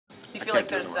You feel like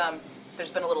there's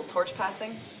been a little torch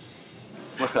passing?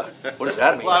 What does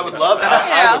that mean? Well, I would love.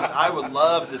 Yeah. I would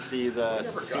love to see the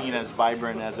scene as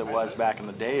vibrant as it was back in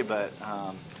the day, but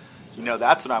you know,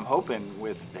 that's what I'm hoping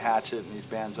with Hatchet and these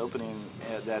bands opening,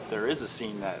 that there is a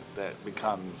scene that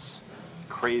becomes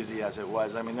crazy as it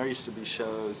was. I mean, there used to be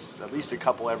shows, at least a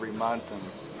couple every month, and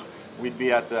we'd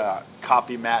be at the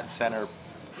Copy Mat Center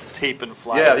taping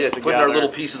flyers together. Putting our little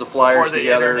pieces of flyers for the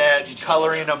together. internet,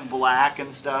 coloring them black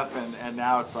and stuff, and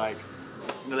now it's like,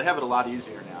 you know, they have it a lot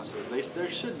easier now, so there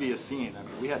should be a scene. I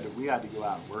mean, we had to go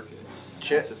out and work it.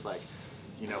 You know, it's just like,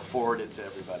 you know, forward it to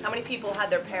everybody. How many people had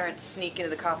their parents sneak into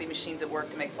the copy machines at work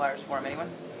to make flyers for them? Anyone?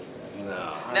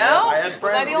 No. No? I had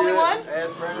friends. Was I the only one? I had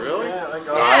friends. Really? Yeah,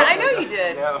 I know you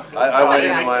did. Yeah. I went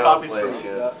into my own place.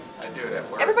 Yeah. I do it at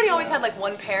work. Everybody always had like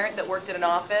one parent that worked at an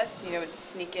office, you know, would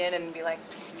sneak in and be like,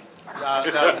 psst.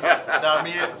 No,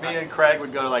 me and Craig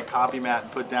would go to like Copy Mat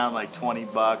and put down like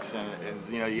 $20, and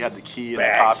you know, you had the key in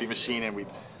the copy machine, and we'd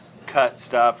cut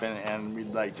stuff, and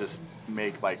we'd like just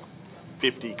make like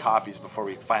 50 copies before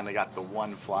we finally got the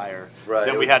one flyer. Right.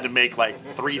 Then we had to make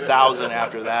like 3,000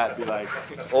 after that. Be like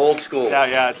Old school.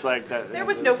 Yeah, it's like that. There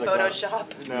was no like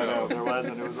Photoshop. No, there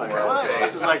wasn't. It was like, what?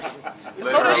 This is like The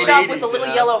Photoshop was a 80s, little you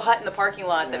know? yellow hut in the parking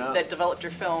lot that developed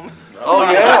your film. Oh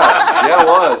yeah, yeah it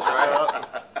was.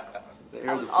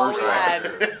 That was all we had.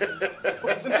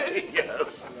 Wasn't it?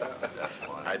 Yes. That's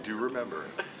fun. I do remember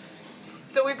it.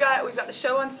 So we've got the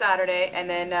show on Saturday, and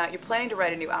then you're planning to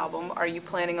write a new album. Are you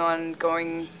planning on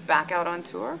going back out on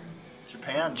tour?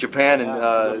 Japan,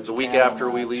 and the week after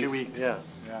we leave. 2 weeks. Yeah.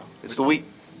 It's the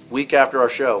week after our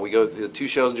show. We go to 2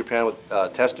 shows in Japan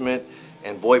with Testament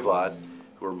and Voivod,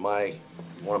 who are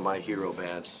one of my hero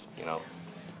bands. You know,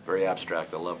 very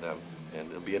abstract. I love them, and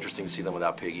it'll be interesting to see them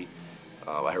without Piggy.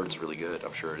 I heard it's really good.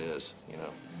 I'm sure it is. You know.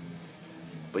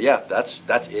 But yeah, that's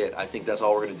it. I think that's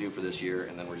all we're gonna do for this year,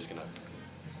 and then we're just gonna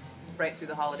Right through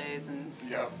the holidays and.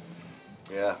 Yeah,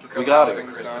 we got it.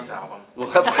 Christmas album. We'll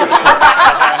have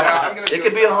Christmas. It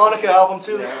could be a Hanukkah album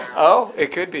too. Oh,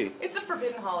 it could be. It's a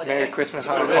forbidden holiday. Merry Christmas,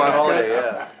 Forbidden Hanukkah. holiday,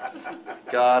 yeah.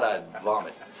 God, I'd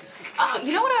vomit.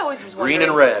 You know what I always was wondering? Green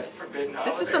and red.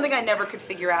 This is something I never could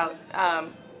figure out.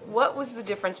 What was the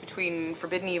difference between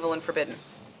Forbidden Evil and Forbidden?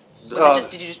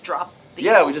 Did you just drop the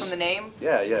evil from the name?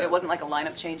 Yeah. It wasn't like a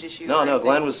lineup change issue? No,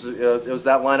 Glenn was, it was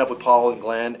that lineup with Paul and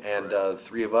Glenn and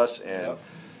 3 of us, and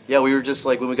yeah, we were just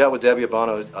like, when we got with Debbie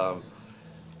Abano,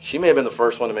 she may have been the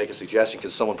first one to make a suggestion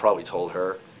because someone probably told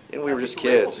her, and we were just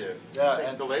kids. Yeah,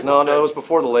 and the label. No, it was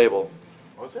before the label.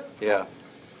 Was it? Yeah.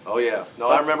 Oh yeah. No,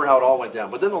 I remember how it all went down,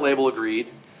 but then the label agreed.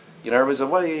 You know, everybody said,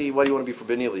 why do you want to be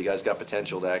Forbidden Evil? You guys got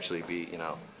potential to actually be, you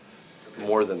know,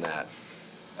 more than that.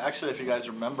 Actually, if you guys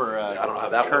remember, I don't know how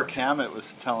that Kirk worked. Hammett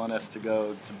was telling us to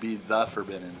go to be the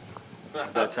Forbidden.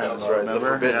 That time, That's right, the remember?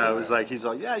 Forbidden. Yeah, it was like he's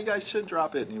like, yeah, you guys should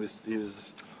drop it, and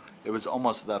it was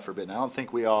almost the Forbidden. I don't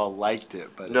think we all liked it,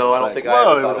 but No, it was I don't like, think I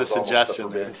whoa, ever it thought was a it was almost the suggestion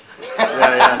there.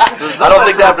 Forbidden. Yeah. I don't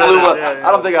think that flew up. Yeah.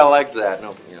 I don't think I liked that.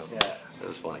 No, you know, it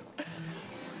was funny.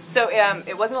 So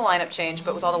it wasn't a lineup change,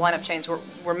 but with all the lineup changes,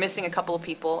 we're missing a couple of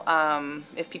people.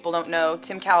 If people don't know,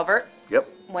 Tim Calvert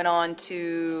went on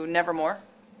to Nevermore,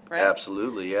 right?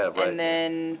 Absolutely, yeah, right. And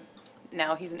then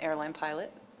now he's an airline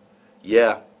pilot.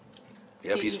 Yeah.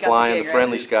 Yep, He he's got the flying gig, the right?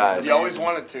 friendly skies. He always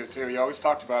wanted to, too. He always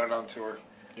talked about it on tour.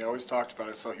 He always talked about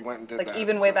it, so he went and did Like that.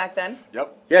 even way back then?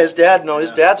 Yep. Yeah, his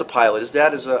dad's a pilot. His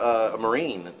dad is a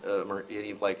Marine.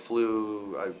 He like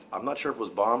flew, I'm not sure if it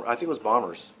was I think it was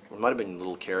bombers. It might have been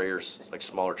little carriers, like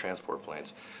smaller transport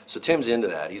planes. So Tim's into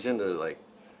that. He's into like,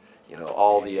 you know,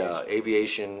 all the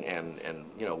aviation and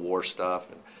you know, war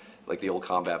stuff, and like the old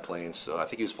combat planes. So I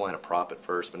think he was flying a prop at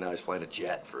first, but now he's flying a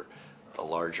jet for a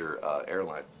larger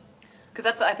airline.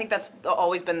 Because I think that's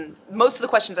always been, most of the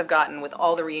questions I've gotten with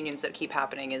all the reunions that keep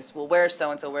happening is, well, where's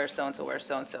so-and-so, where's so-and-so, where's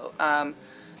so-and-so?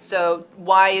 So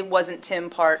why wasn't Tim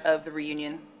part of the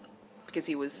reunion? Because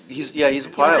he's a pilot.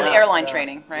 He was in airline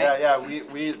training, right? Yeah,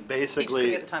 we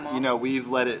basically, get the time off. you know, we've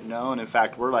let it known. In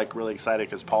fact, we're like really excited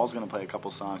because Paul's going to play a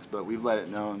couple songs, but we've let it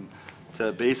known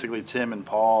to basically Tim and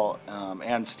Paul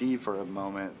and Steve for a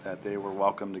moment that they were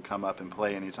welcome to come up and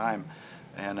play anytime.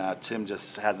 And Tim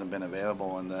just hasn't been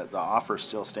available, and the offer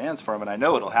still stands for him, and I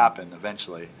know it'll happen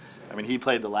eventually. I mean, he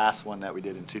played the last one that we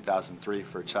did in 2003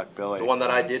 for Chuck Billy. The one that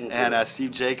I didn't do. And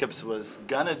Steve Jacobs was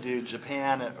going to do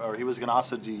Japan, or he was going to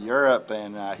also do Europe,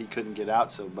 and he couldn't get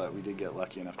out, but we did get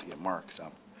lucky enough to get Mark. So,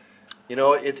 you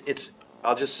know,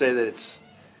 I'll just say that it's,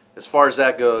 as far as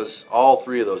that goes, all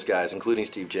 3 of those guys, including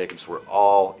Steve Jacobs, were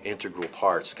all integral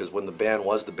parts, because when the band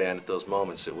was the band at those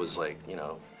moments, it was like, you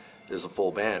know, there's a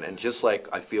full band. And just like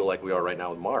I feel like we are right now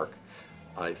with Mark,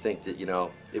 I think that,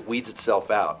 it weeds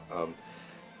itself out.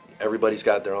 Everybody's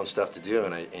got their own stuff to do,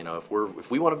 and if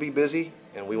we want to be busy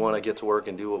and we want to get to work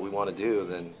and do what we want to do,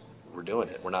 then we're doing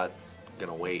it. We're not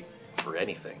going to wait for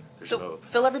anything. So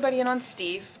fill everybody in on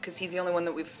Steve, because he's the only one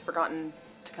that we've forgotten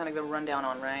to kind of go run down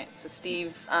on, right? So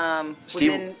Steve was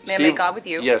in Man Made God with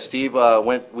you. Yeah, Steve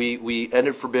we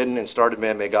ended Forbidden and started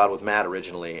Man Made God with Matt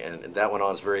originally, and that went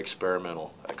on. It's very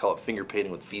experimental. I call it finger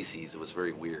painting with feces. It was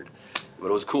very weird, but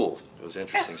it was cool. It was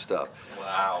interesting stuff.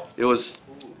 Wow. It was.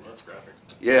 Ooh, that's graphic.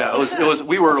 Yeah, it was.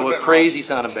 We were a crazy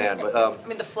sounding band, but I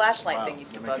mean, the flashlight thing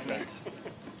used to bug me.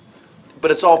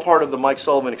 but it's all part of the Mike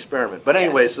Sullivan experiment. But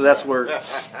anyway, so that's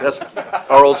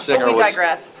our old singer But we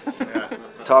digress.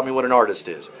 taught me what an artist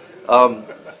is.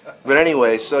 But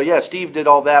anyway, so yeah, Steve did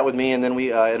all that with me, and then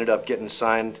we ended up getting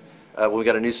signed. When we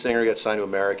got a new singer, got signed to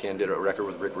American, did a record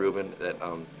with Rick Rubin that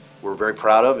we're very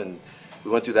proud of, and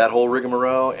we went through that whole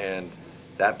rigmarole, and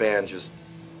that band just,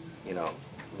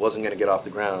 wasn't going to get off the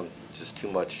ground. Just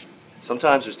too much.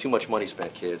 Sometimes there's too much money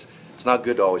spent, kids. It's not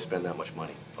good to always spend that much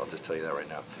money. I'll just tell you that right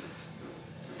now.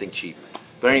 Think cheap.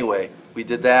 But anyway, we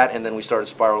did that, and then we started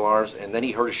Spiral Arms, and then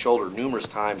he hurt his shoulder numerous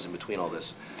times in between all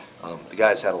this. The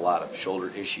guy's had a lot of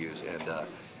shoulder issues, and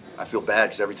I feel bad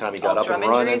because every time he got up and running.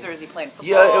 Drum injuries, or is he playing football?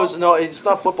 Yeah, it's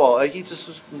not football. He just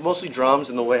was mostly drums,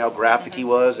 and the way how graphic he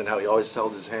was, and how he always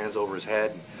held his hands over his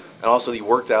head, and also he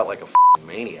worked out like a f***ing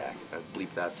maniac. I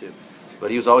bleeped that too. But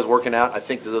he was always working out. I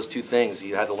think that those two things, he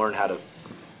had to learn how to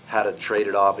trade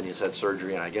it off, and he's had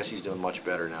surgery, and I guess he's doing much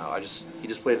better now. He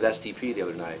just played at STP the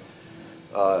other night.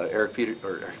 Eric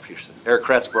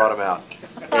Kretz brought him out,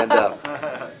 and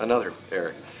another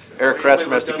Eric Kretz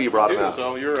from STP brought him out.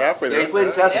 So you're halfway there. Yeah, he played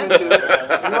in Testament too.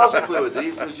 Who else he played with?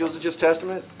 Was it just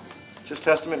Testament? Just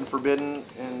Testament and Forbidden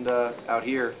and out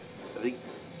here. I think,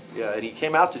 yeah, and he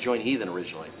came out to join Heathen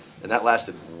originally, and that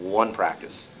lasted one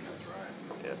practice. That's right.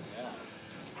 Yeah.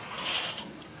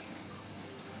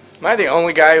 Am I the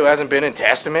only guy who hasn't been in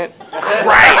Testament?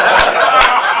 Christ!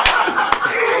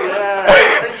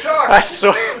 Hey, Chuck! I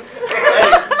swear.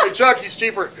 Hey, Chuck, he's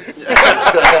cheaper.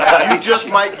 You just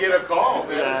might get a call,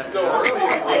 man. It's still early.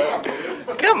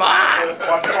 Come on!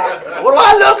 What do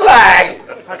I look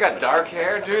like? I got dark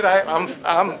hair, dude.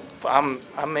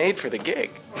 I'm made for the gig.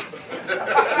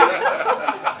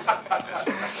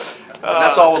 And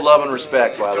that's all with love and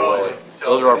respect, by the way.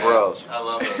 Those are our bros. I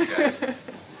love those guys.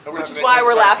 Which is why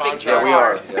we're laughing so Yeah, we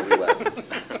hard. are. Yeah, we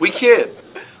laugh. We kid.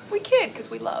 We kid, because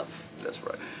we love. That's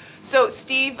right. So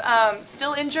Steve,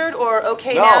 still injured or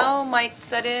okay No. now? Might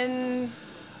set in.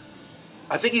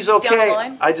 I think he's okay. Down the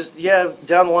line?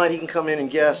 Down the line he can come in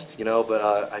and guest, but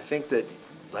I think that,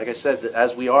 like I said, that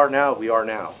as we are now, we are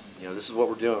now. This is what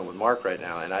we're doing with Mark right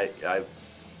now, and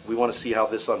we want to see how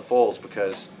this unfolds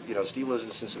because, Steve lives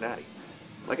in Cincinnati.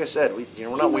 Like I said,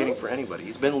 we're not waiting for anybody.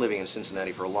 He's been living in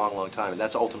Cincinnati for a long, long time, and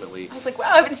that's ultimately. I was like,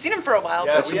 wow, I haven't seen him for a while.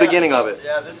 Yeah, That's the beginning of it.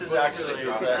 Yeah, this is actually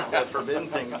the Forbidden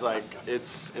thing's like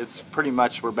it's pretty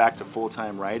much we're back to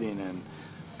full-time writing,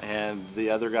 and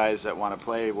the other guys that want to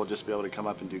play will just be able to come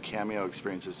up and do cameo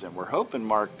experiences, and we're hoping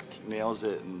Mark nails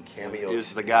it and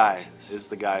is the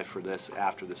guy for this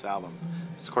after this album.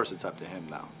 Of course, it's up to him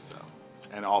now,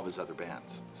 and all of his other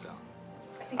bands. So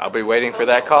I'll be waiting for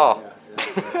that call.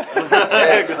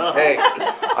 Hey,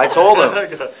 I told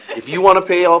him, if you want to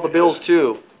pay all the bills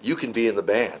too, you can be in the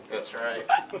band. That's right.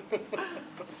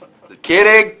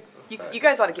 Kidding. You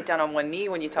guys ought to get down on one knee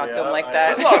when you talk to him like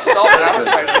that. There's a lot of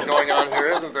self-advertising going on here,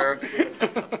 isn't there?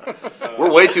 We're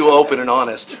way too open and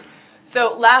honest.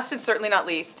 So last and certainly not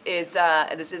least is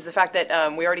this is the fact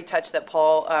that we already touched that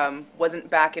Paul wasn't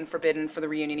back in Forbidden for the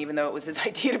reunion, even though it was his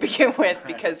idea to begin with,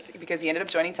 because he ended up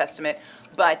joining Testament.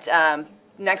 But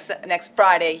next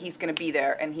Friday he's going to be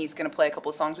there and he's going to play a couple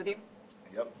of songs with you.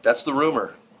 Yep. That's the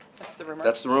rumor. That's the rumor.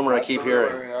 That's the rumor I keep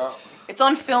hearing. Yeah. It's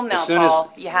on film now,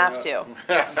 Paul. You have to.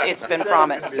 It's been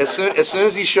promised. As soon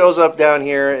as he shows up down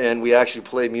here and we actually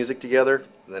play music together,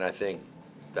 then I think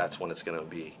that's when it's going to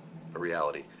be a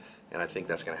reality. And I think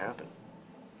that's going to happen.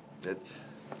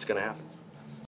 It's going to happen.